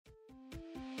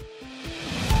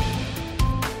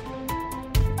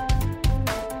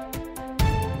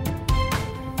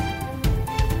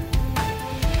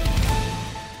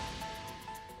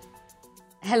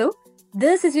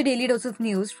This is your daily dose of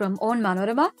news from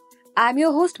Onmanorama. I'm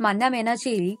your host Manna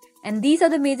Menacheli, and these are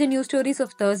the major news stories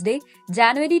of Thursday,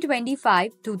 January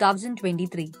 25,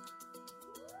 2023.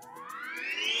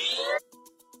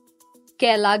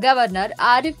 Kerala Governor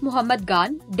Arif Mohammad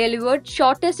Khan delivered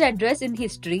shortest address in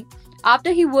history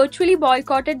after he virtually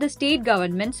boycotted the state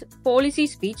government's policy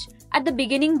speech at the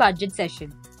beginning budget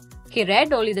session. He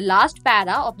read only the last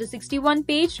para of the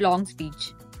 61-page long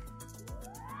speech.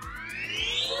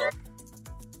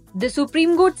 The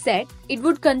Supreme Court said it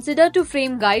would consider to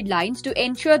frame guidelines to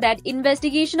ensure that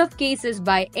investigation of cases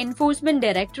by Enforcement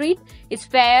Directorate is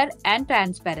fair and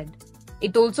transparent.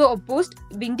 It also opposed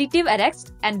vindictive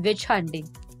arrests and witch hunting.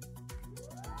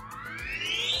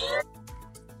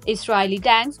 Israeli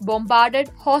tanks bombarded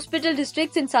hospital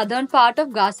districts in southern part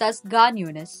of Gaza's Khan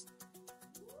Yunis.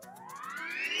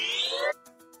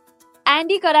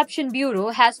 Anti-Corruption Bureau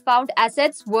has found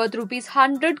assets worth Rs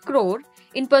 100 crore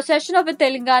in possession of a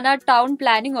Telangana town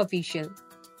planning official.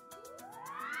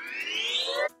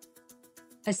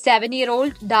 A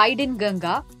 7-year-old died in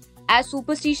Ganga as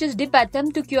superstitious dip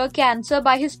attempt to cure cancer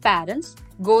by his parents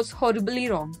goes horribly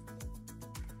wrong.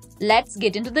 Let's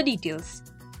get into the details.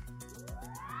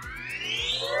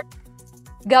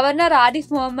 Governor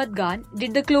Arif Mohammad Khan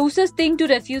did the closest thing to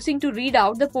refusing to read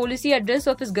out the policy address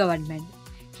of his government.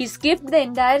 He skipped the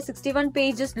entire 61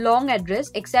 pages long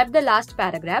address except the last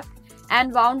paragraph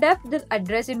and wound up the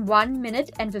address in 1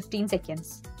 minute and 15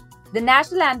 seconds. The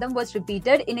national anthem was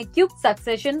repeated in a quick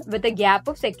succession with a gap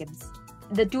of seconds.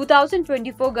 The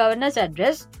 2024 governor's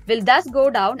address will thus go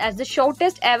down as the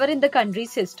shortest ever in the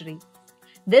country's history.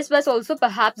 This was also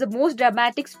perhaps the most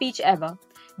dramatic speech ever,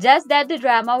 just that the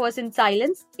drama was in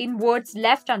silence, in words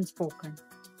left unspoken.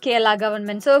 Kerala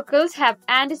government circles have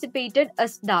anticipated a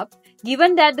snub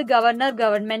given that the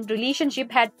governor-government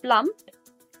relationship had plumbed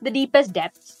the deepest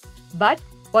depths. But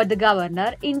what the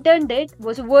governor intended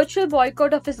was a virtual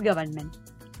boycott of his government.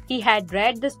 He had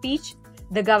read the speech.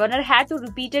 The governor had to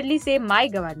repeatedly say "my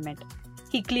government."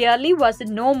 He clearly was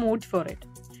in no mood for it.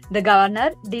 The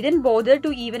governor didn't bother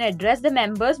to even address the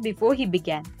members before he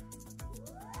began.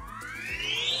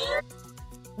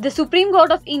 The Supreme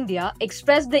Court of India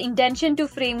expressed the intention to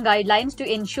frame guidelines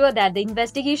to ensure that the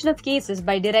investigation of cases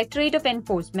by Directorate of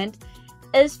Enforcement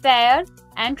is fair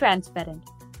and transparent.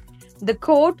 The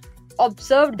court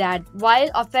observed that while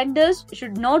offenders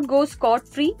should not go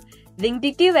scot-free,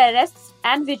 vindictive arrests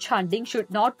and witch hunting should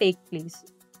not take place.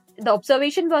 The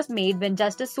observation was made when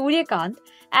Justice Suryakant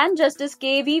and Justice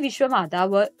K.V. Vishwamata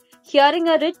were hearing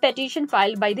a writ petition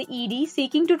filed by the ED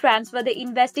seeking to transfer the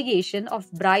investigation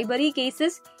of bribery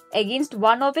cases against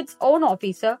one of its own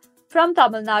officer from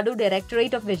Tamil Nadu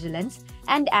Directorate of Vigilance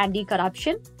and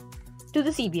Anti-Corruption to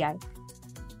the CBI.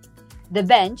 The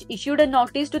bench issued a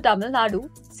notice to Tamil Nadu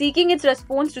seeking its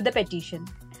response to the petition.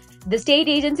 The state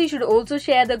agency should also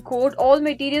share the court all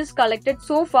materials collected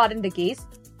so far in the case,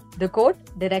 the court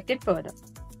directed further.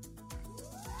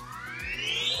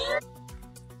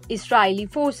 Israeli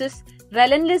forces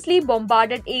relentlessly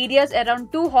bombarded areas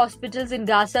around 2 hospitals in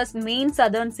Gaza's main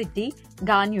southern city,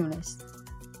 Khan Yunis.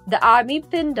 The army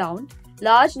pinned down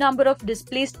large number of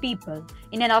displaced people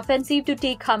in an offensive to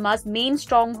take Hamas' main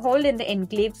stronghold in the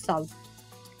enclave south.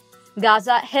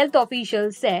 Gaza health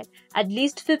officials said at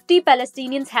least 50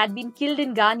 Palestinians had been killed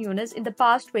in Khan Yunis in the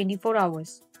past 24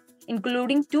 hours,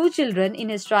 including 2 children in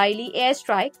Israeli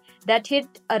airstrike that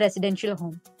hit a residential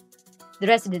home. The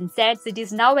residents said it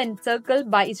is now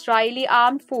encircled by Israeli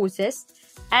armed forces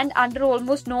and under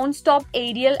almost non-stop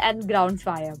aerial and ground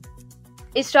fire.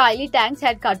 Israeli tanks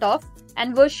had cut off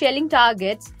and were shelling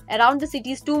targets around the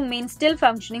city's 2 main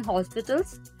still-functioning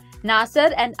hospitals,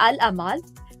 Nasser and Al-Amal,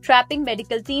 trapping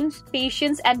medical teams,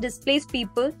 patients and displaced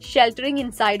people sheltering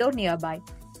inside or nearby.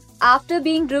 After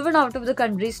being driven out of the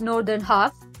country's northern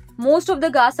half, most of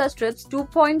the Gaza Strip's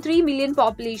 2.3 million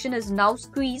population is now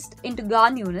squeezed into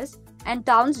Khan Yunis and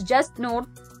towns just north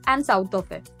and south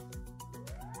of it.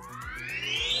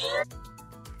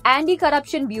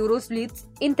 Anti-Corruption Bureau sleuths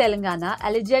in Telangana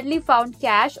allegedly found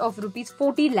cash of Rs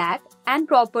 40 lakh and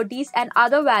properties and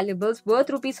other valuables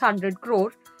worth Rs 100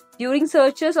 crore during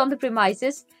searches on the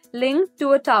premises linked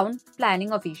to a town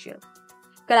planning official.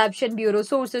 Corruption Bureau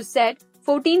sources said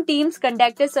 14 teams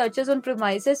conducted searches on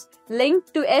premises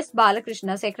linked to S.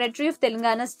 Balakrishna, Secretary of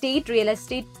Telangana State Real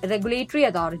Estate Regulatory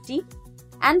Authority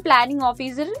and Planning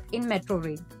Officer in Metro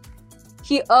Rail.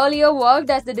 He earlier worked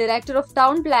as the Director of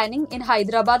Town Planning in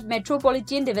Hyderabad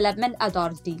Metropolitan Development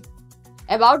Authority.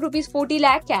 About Rs 40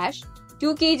 lakh cash,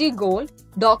 2 kg gold,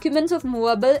 documents of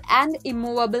movable and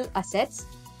immovable assets,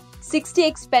 60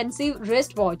 expensive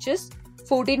wrist watches,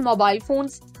 14 mobile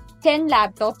phones, 10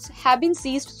 laptops have been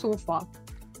seized so far.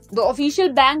 The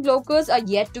official bank lockers are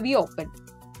yet to be opened.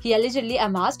 He allegedly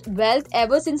amassed wealth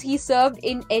ever since he served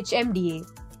in HMDA.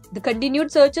 The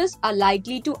continued searches are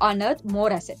likely to unearth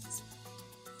more assets.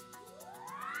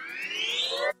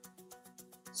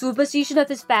 Superstition of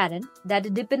his parent that a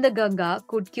dip in the Ganga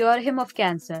could cure him of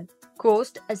cancer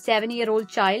cost a 7-year-old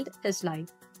child his life.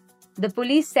 The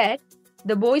police said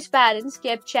the boy's parents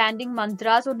kept chanting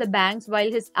mantras on the banks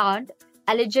while his aunt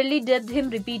allegedly dipped him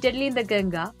repeatedly in the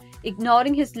Ganga,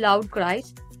 ignoring his loud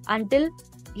cries until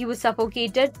he was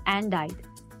suffocated and died.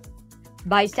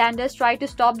 Bystanders tried to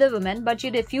stop the woman, but she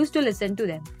refused to listen to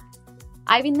them.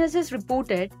 Eyewitnesses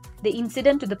reported the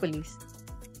incident to the police.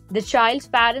 The child's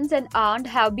parents and aunt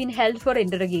have been held for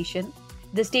interrogation,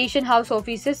 the station house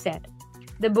officer said.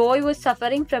 The boy was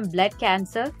suffering from blood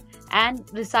cancer and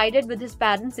resided with his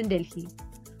parents in Delhi.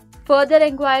 Further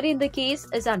inquiry in the case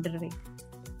is underway.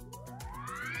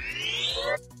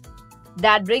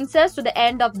 That brings us to the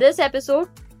end of this episode.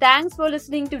 Thanks for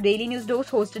listening to Daily News Dose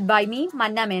hosted by me,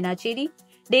 Manna Menacheri.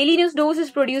 Daily News Dose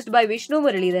is produced by Vishnu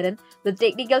Muralidharan with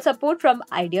technical support from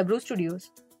Idea Brew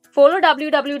Studios. Follow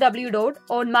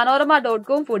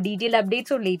www.onmanorama.com for detailed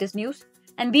updates on latest news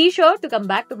and be sure to come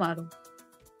back tomorrow.